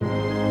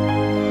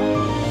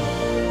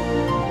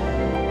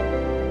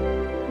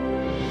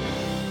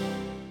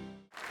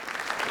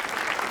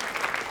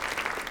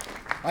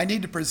I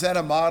need to present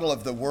a model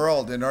of the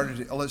world in order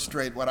to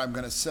illustrate what I'm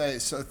going to say.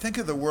 So think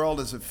of the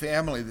world as a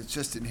family that's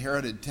just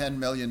inherited $10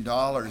 million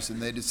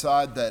and they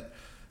decide that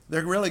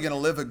they're really going to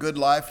live a good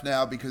life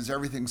now because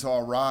everything's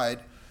all right.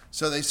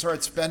 So they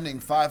start spending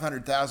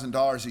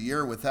 $500,000 a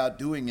year without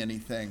doing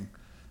anything.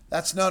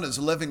 That's known as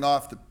living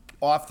off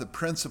the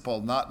principal,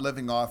 not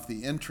living off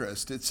the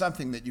interest. It's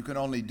something that you can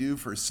only do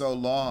for so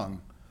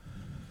long.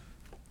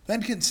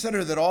 Then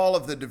consider that all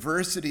of the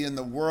diversity in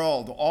the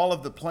world, all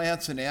of the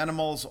plants and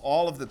animals,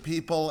 all of the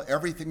people,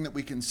 everything that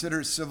we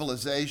consider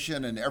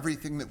civilization and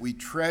everything that we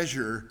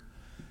treasure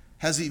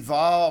has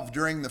evolved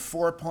during the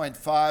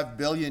 4.5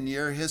 billion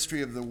year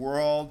history of the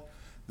world,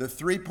 the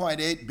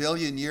 3.8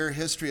 billion year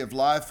history of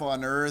life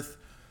on Earth,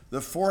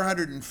 the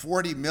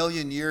 440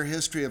 million year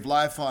history of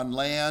life on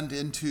land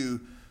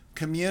into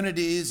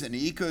communities and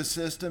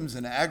ecosystems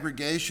and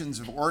aggregations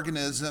of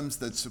organisms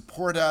that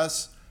support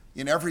us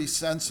in every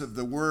sense of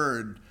the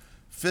word,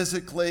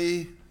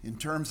 physically, in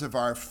terms of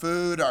our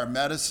food, our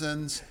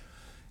medicines,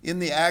 in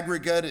the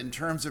aggregate, in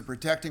terms of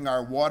protecting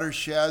our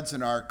watersheds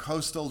and our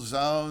coastal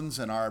zones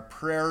and our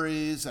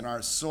prairies and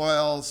our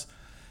soils,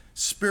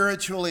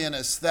 spiritually and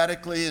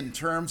aesthetically, in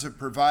terms of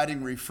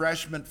providing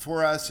refreshment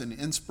for us and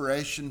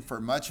inspiration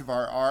for much of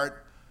our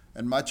art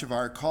and much of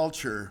our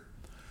culture.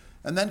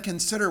 And then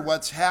consider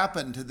what's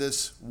happened to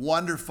this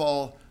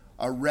wonderful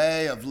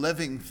array of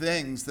living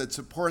things that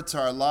supports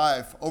our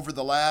life over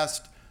the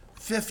last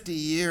 50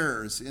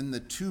 years in the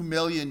 2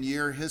 million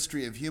year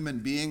history of human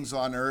beings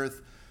on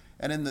Earth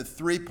and in the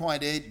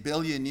 3.8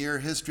 billion year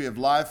history of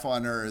life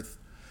on Earth.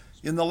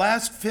 In the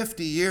last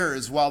 50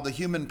 years, while the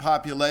human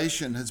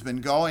population has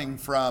been going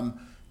from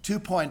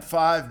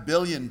 2.5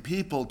 billion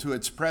people to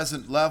its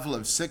present level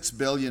of 6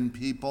 billion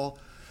people,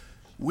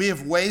 we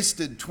have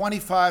wasted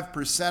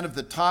 25% of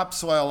the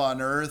topsoil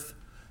on Earth.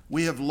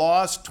 We have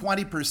lost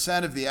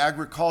 20% of the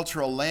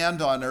agricultural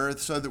land on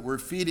Earth so that we're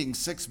feeding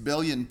 6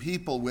 billion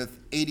people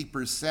with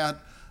 80%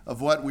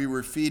 of what we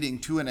were feeding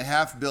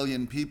 2.5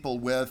 billion people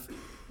with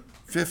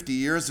 50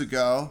 years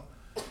ago.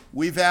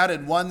 We've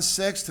added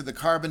 1/6 to the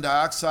carbon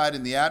dioxide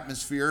in the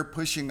atmosphere,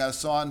 pushing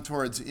us on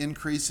towards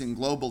increasing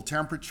global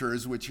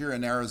temperatures, which here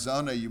in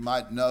Arizona, you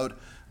might note,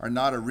 are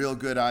not a real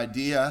good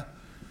idea.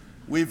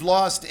 We've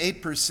lost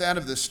 8%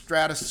 of the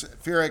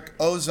stratospheric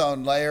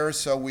ozone layer,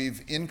 so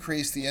we've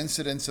increased the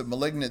incidence of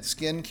malignant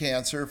skin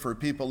cancer for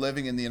people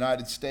living in the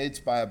United States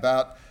by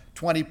about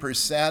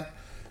 20%.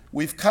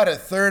 We've cut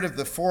 1/3 of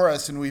the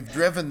forest, and we've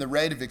driven the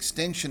rate of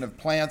extinction of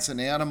plants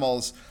and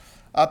animals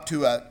up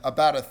to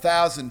about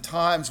 1,000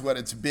 times what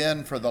it's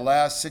been for the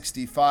last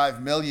 65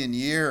 million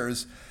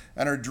years,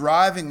 and are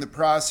driving the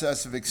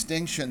process of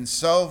extinction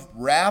so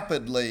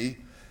rapidly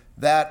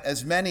that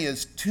as many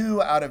as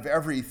 2 out of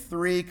every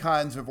 3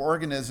 kinds of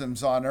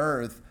organisms on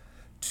Earth,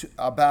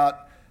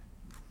 about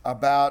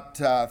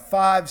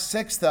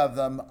 5/6 of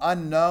them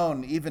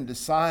unknown even to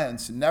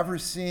science, never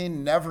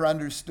seen, never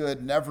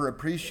understood, never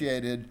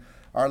appreciated,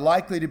 are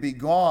likely to be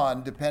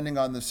gone, depending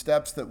on the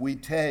steps that we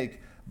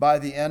take, by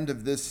the end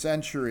of this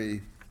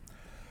century.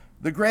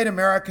 The great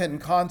American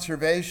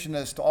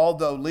conservationist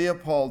Aldo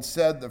Leopold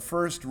said the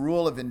first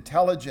rule of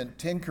intelligent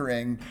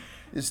tinkering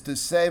is to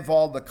save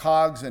all the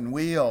cogs and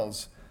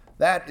wheels.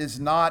 That is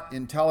not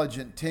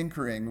intelligent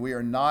tinkering. We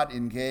are not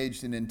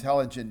engaged in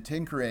intelligent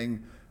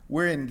tinkering.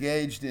 We're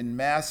engaged in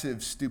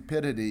massive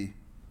stupidity.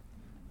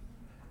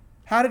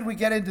 How did we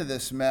get into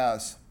this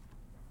mess?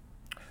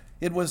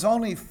 It was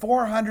only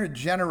 400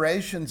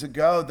 generations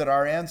ago that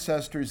our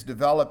ancestors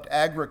developed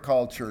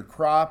agriculture,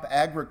 crop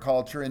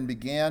agriculture, and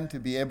began to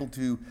be able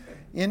to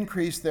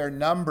increase their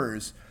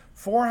numbers.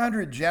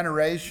 400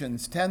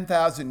 generations,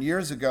 10,000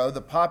 years ago,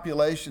 the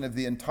population of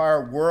the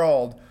entire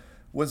world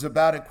was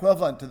about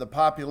equivalent to the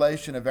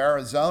population of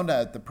Arizona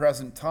at the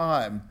present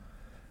time.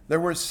 There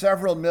were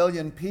several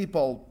million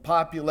people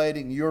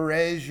populating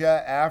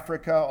Eurasia,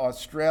 Africa,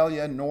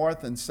 Australia,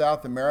 North and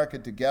South America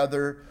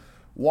together,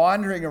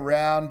 wandering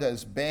around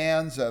as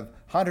bands of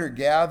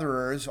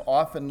hunter-gatherers,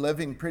 often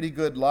living pretty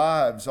good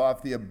lives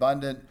off the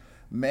abundant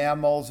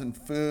mammals and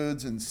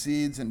foods and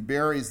seeds and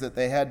berries that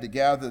they had to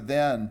gather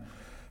then.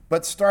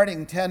 But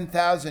starting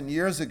 10,000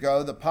 years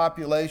ago, the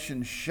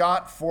population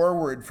shot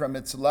forward from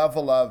its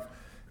level of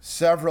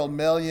several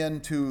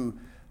million to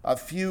a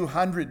few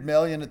hundred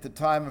million at the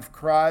time of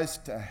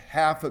Christ,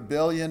 500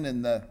 million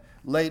in the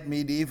late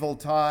medieval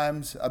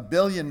times, 1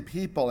 billion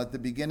people at the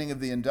beginning of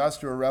the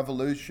Industrial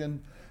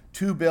Revolution,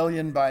 2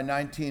 billion by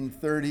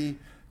 1930,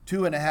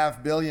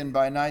 2.5 billion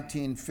by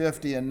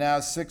 1950, and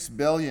now 6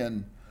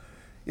 billion.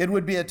 It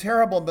would be a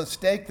terrible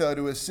mistake, though,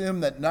 to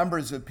assume that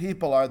numbers of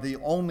people are the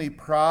only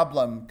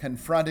problem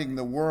confronting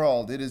the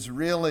world. It is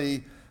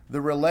really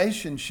the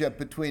relationship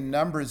between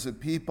numbers of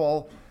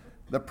people,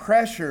 the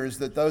pressures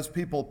that those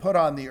people put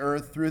on the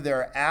earth through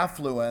their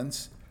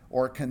affluence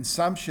or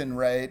consumption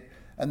rate,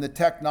 and the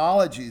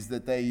technologies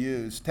that they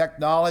use,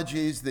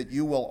 technologies that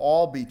you will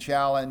all be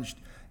challenged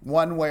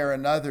one way or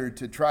another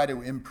to try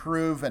to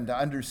improve and to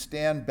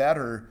understand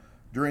better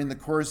during the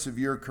course of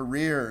your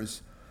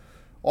careers.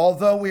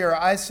 Although we are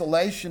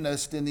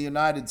isolationist in the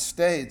United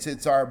States,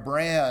 it's our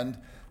brand,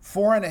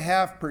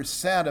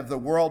 4.5% of the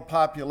world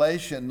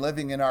population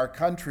living in our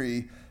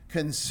country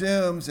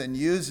consumes and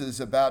uses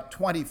about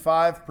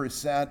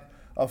 25%,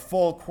 a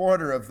full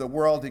quarter of the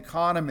world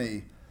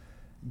economy.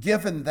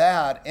 Given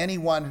that,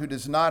 anyone who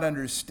does not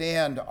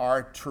understand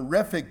our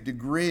terrific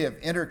degree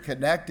of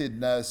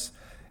interconnectedness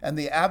and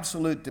the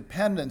absolute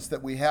dependence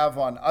that we have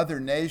on other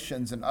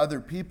nations and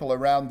other people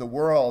around the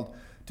world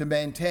to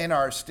maintain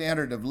our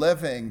standard of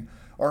living,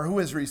 or who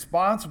is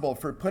responsible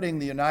for putting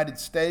the United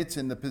States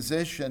in the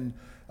position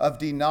of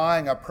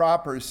denying a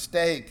proper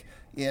stake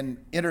in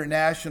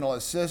international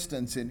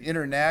assistance, in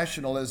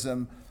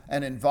internationalism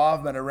and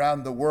involvement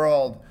around the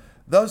world,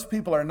 those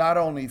people are not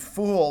only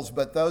fools,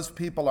 but those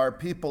people are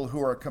people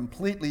who are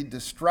completely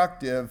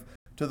destructive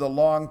to the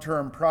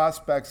long-term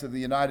prospects of the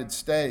United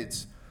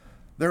States.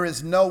 There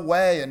is no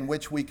way in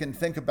which we can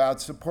think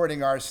about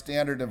supporting our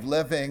standard of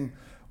living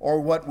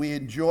or what we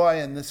enjoy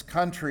in this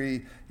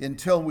country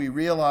until we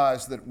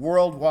realize that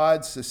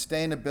worldwide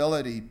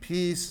sustainability,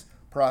 peace,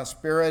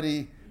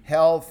 prosperity,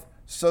 health,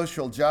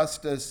 social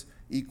justice,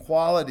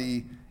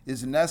 equality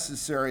is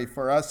necessary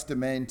for us to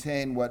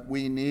maintain what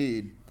we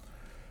need.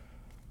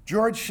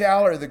 George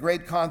Schaller, the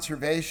great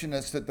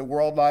conservationist at the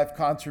Wildlife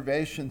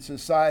Conservation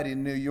Society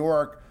in New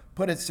York,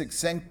 put it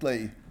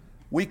succinctly: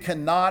 we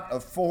cannot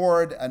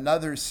afford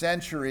another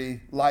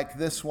century like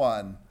this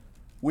one.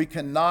 We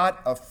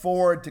cannot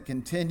afford to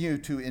continue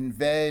to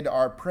invade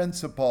our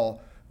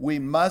principle. We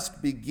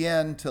must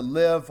begin to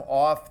live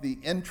off the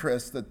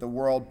interests that the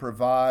world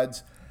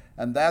provides,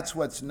 and that's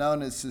what's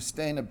known as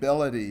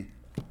sustainability.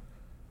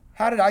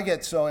 How did I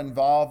get so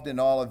involved in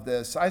all of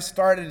this? I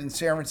started in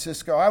San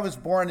Francisco. I was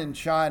born in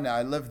China.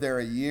 I lived there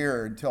a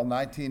year until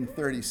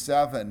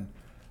 1937.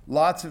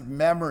 Lots of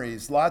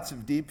memories, lots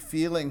of deep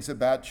feelings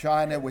about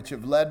China, which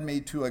have led me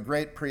to a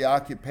great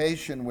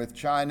preoccupation with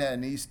China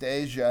and East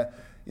Asia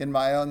in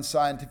my own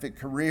scientific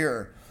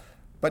career.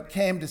 But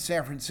came to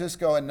San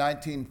Francisco in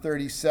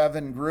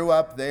 1937, grew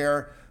up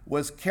there,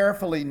 was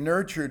carefully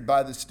nurtured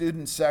by the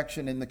student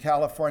section in the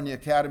California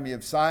Academy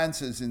of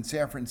Sciences in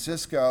San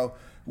Francisco,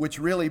 which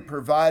really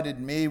provided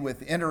me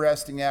with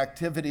interesting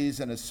activities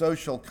and a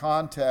social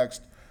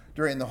context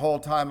during the whole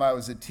time I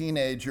was a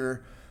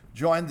teenager.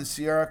 Joined the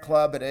Sierra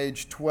Club at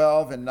age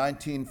 12 in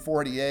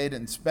 1948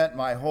 and spent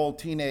my whole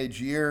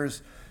teenage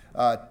years,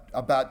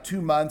 about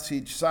 2 months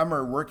each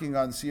summer, working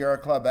on Sierra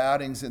Club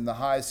outings in the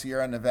high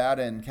Sierra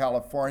Nevada in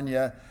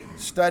California,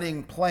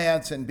 studying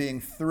plants and being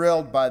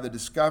thrilled by the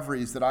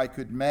discoveries that I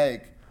could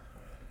make.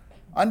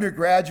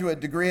 Undergraduate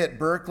degree at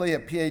Berkeley, a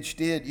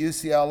PhD at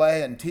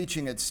UCLA, and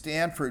teaching at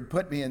Stanford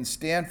put me in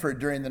Stanford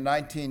during the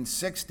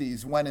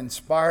 1960s when,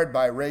 inspired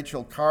by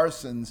Rachel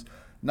Carson's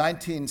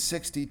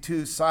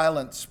 1962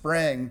 Silent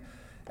Spring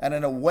and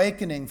an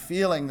awakening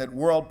feeling that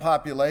world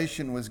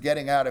population was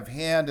getting out of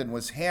hand and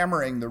was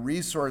hammering the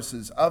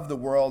resources of the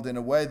world in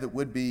a way that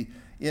would be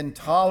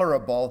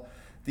intolerable,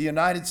 the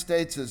United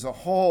States as a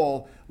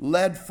whole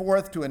led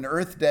forth to an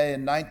Earth Day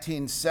in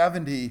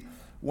 1970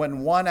 when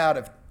one out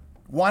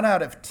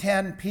of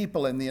 10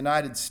 people in the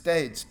United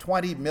States,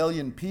 20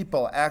 million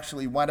people,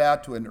 actually went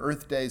out to an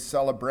Earth Day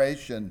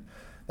celebration.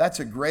 That's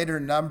a greater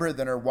number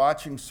than are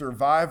watching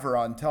Survivor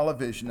on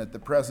television at the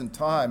present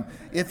time,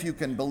 if you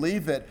can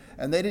believe it.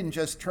 And they didn't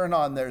just turn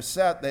on their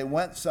set, they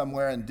went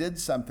somewhere and did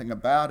something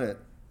about it.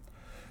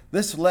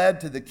 This led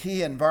to the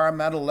key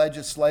environmental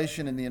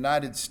legislation in the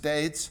United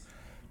States,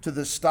 to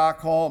the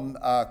Stockholm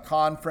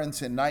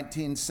Conference in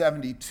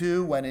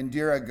 1972, when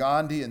Indira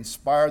Gandhi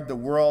inspired the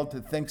world to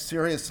think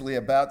seriously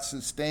about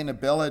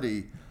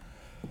sustainability,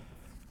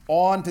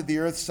 on to the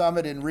Earth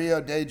Summit in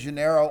Rio de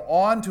Janeiro,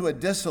 on to a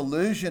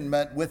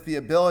disillusionment with the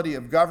ability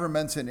of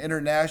governments and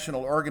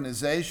international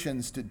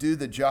organizations to do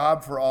the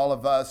job for all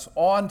of us,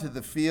 on to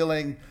the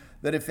feeling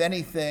that if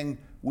anything,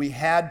 we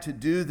had to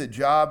do the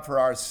job for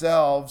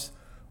ourselves,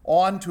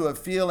 on to a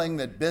feeling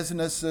that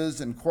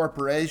businesses and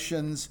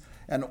corporations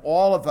and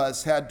all of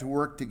us had to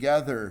work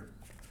together.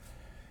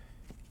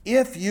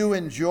 If you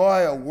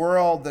enjoy a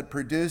world that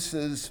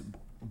produces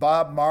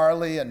Bob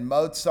Marley and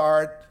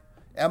Mozart,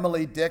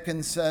 Emily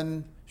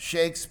Dickinson,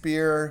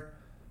 Shakespeare,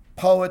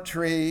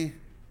 poetry,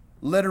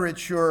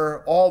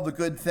 literature, all the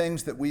good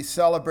things that we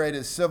celebrate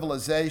as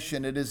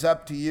civilization, it is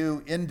up to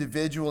you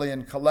individually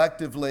and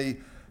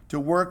collectively to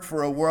work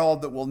for a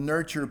world that will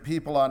nurture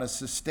people on a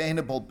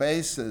sustainable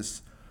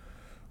basis.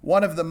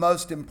 One of the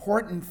most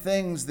important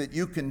things that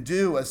you can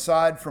do,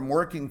 aside from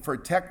working for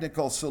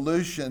technical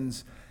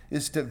solutions,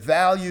 is to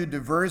value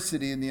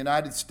diversity in the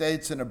United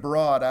States and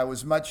abroad. I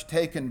was much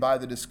taken by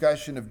the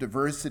discussion of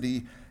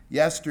diversity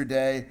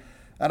yesterday,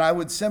 and I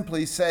would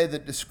simply say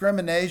that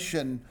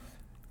discrimination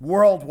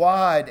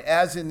worldwide,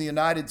 as in the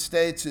United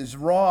States, is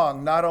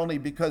wrong, not only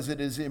because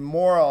it is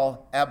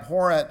immoral,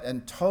 abhorrent,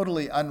 and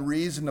totally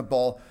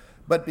unreasonable,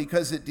 but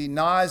because it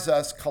denies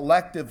us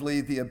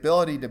collectively the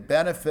ability to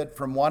benefit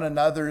from one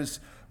another's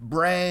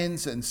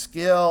brains and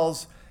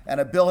skills and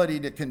ability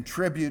to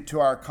contribute to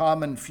our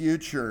common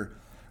future.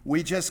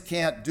 We just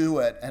can't do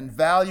it. And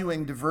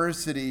valuing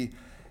diversity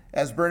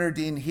as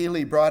Bernardine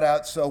Healy brought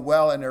out so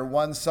well in her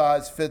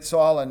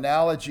one-size-fits-all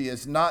analogy,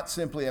 is not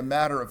simply a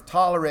matter of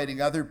tolerating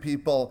other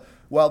people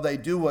while they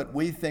do what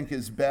we think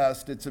is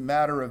best. It's a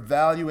matter of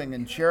valuing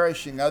and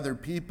cherishing other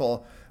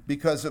people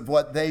because of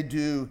what they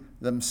do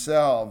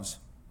themselves.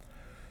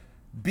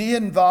 Be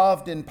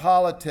involved in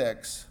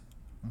politics.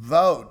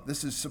 Vote.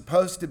 This is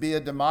supposed to be a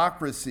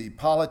democracy.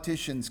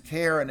 Politicians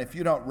care, and if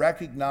you don't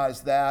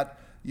recognize that,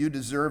 you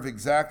deserve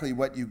exactly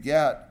what you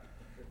get.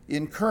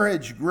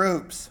 Encourage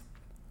groups.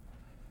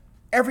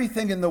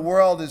 Everything in the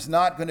world is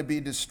not going to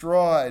be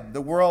destroyed.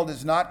 The world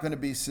is not going to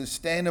be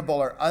sustainable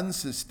or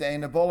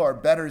unsustainable, or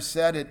better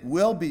said, it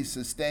will be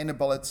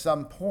sustainable at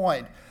some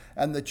point.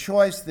 And the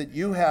choice that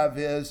you have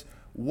is,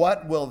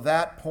 what will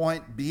that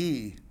point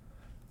be?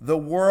 The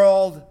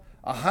world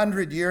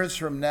 100 years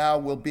from now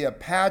will be a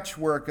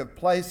patchwork of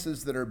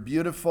places that are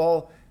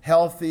beautiful,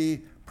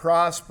 healthy,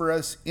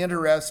 prosperous,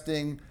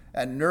 interesting,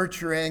 and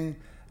nurturing,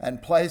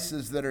 and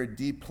places that are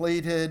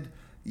depleted,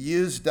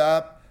 used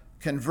up,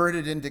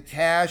 converted into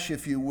cash,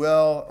 if you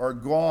will, or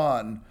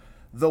gone.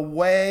 The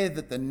way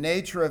that the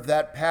nature of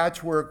that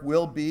patchwork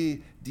will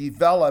be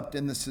developed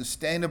in the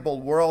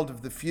sustainable world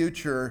of the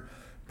future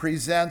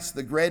presents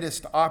the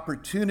greatest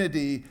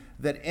opportunity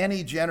that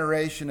any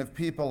generation of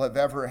people have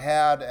ever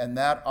had, and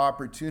that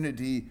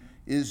opportunity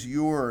is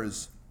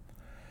yours.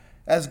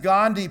 As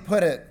Gandhi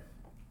put it,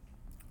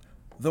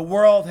 the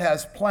world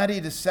has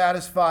plenty to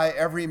satisfy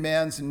every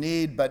man's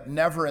need, but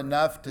never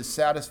enough to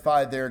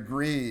satisfy their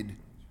greed.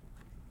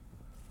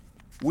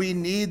 We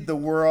need the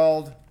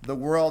world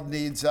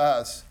needs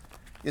us.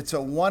 It's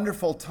a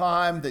wonderful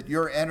time that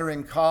you're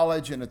entering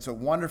college, and it's a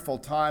wonderful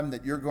time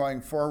that you're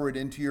going forward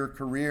into your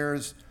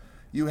careers.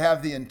 You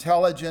have the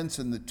intelligence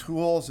and the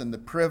tools and the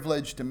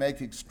privilege to make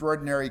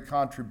extraordinary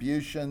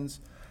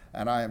contributions,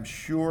 and I am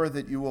sure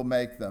that you will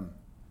make them.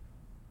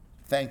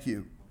 Thank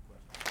you.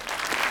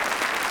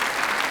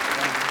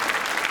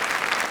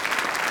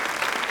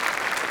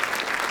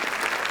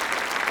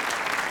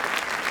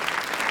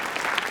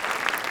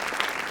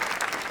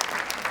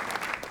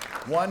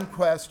 One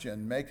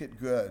question, make it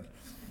good.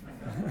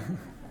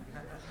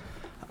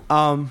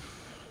 In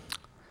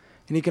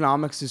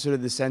economics, there's sort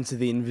of the sense of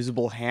the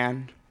invisible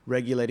hand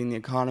regulating the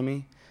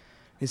economy.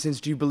 In a sense,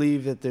 do you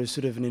believe that there's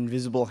sort of an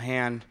invisible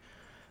hand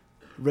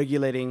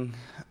regulating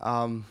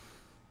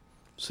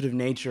sort of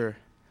nature,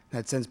 in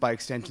that sense, by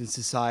extension,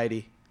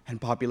 society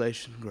and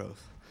population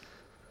growth?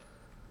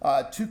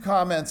 Two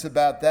comments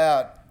about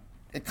that.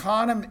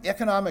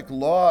 Economic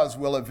laws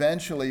will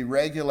eventually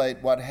regulate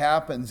what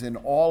happens in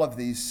all of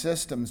these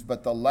systems,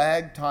 but the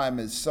lag time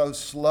is so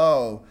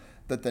slow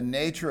that the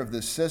nature of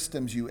the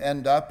systems you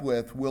end up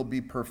with will be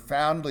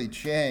profoundly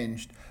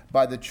changed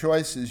by the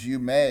choices you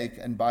make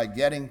and by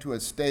getting to a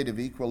state of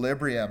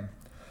equilibrium.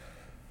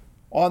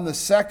 On the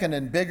second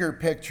and bigger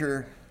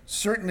picture,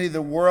 certainly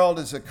the world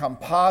is a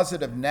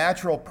composite of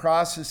natural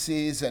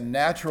processes and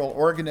natural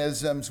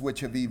organisms which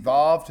have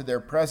evolved to their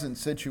present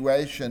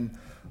situation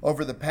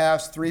over the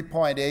past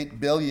 3.8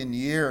 billion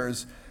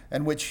years,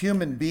 and which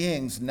human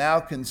beings, now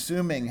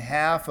consuming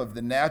half of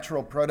the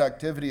natural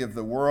productivity of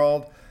the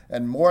world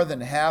and more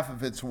than half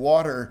of its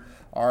water,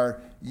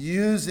 are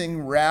using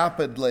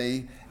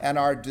rapidly and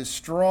are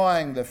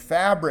destroying the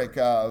fabric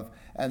of.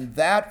 And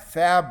that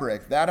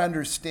fabric, that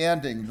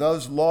understanding,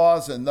 those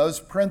laws and those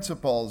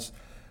principles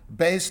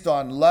based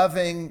on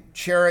loving,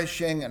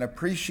 cherishing, and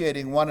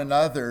appreciating one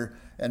another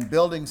and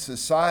building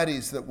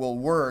societies that will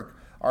work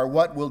are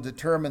what will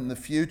determine the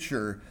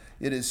future.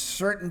 It is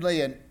certainly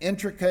an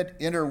intricate,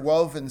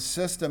 interwoven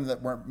system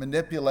that we're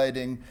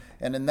manipulating,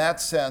 and in that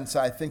sense,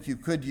 I think you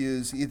could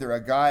use either a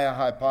Gaia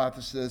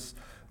hypothesis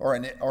or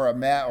an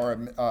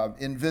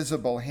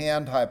invisible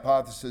hand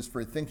hypothesis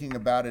for thinking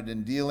about it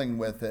and dealing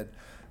with it.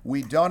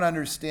 We don't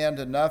understand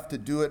enough to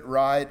do it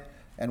right,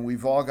 and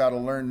we've all got to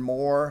learn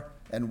more,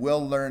 and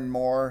will learn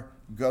more.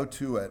 Go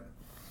to it.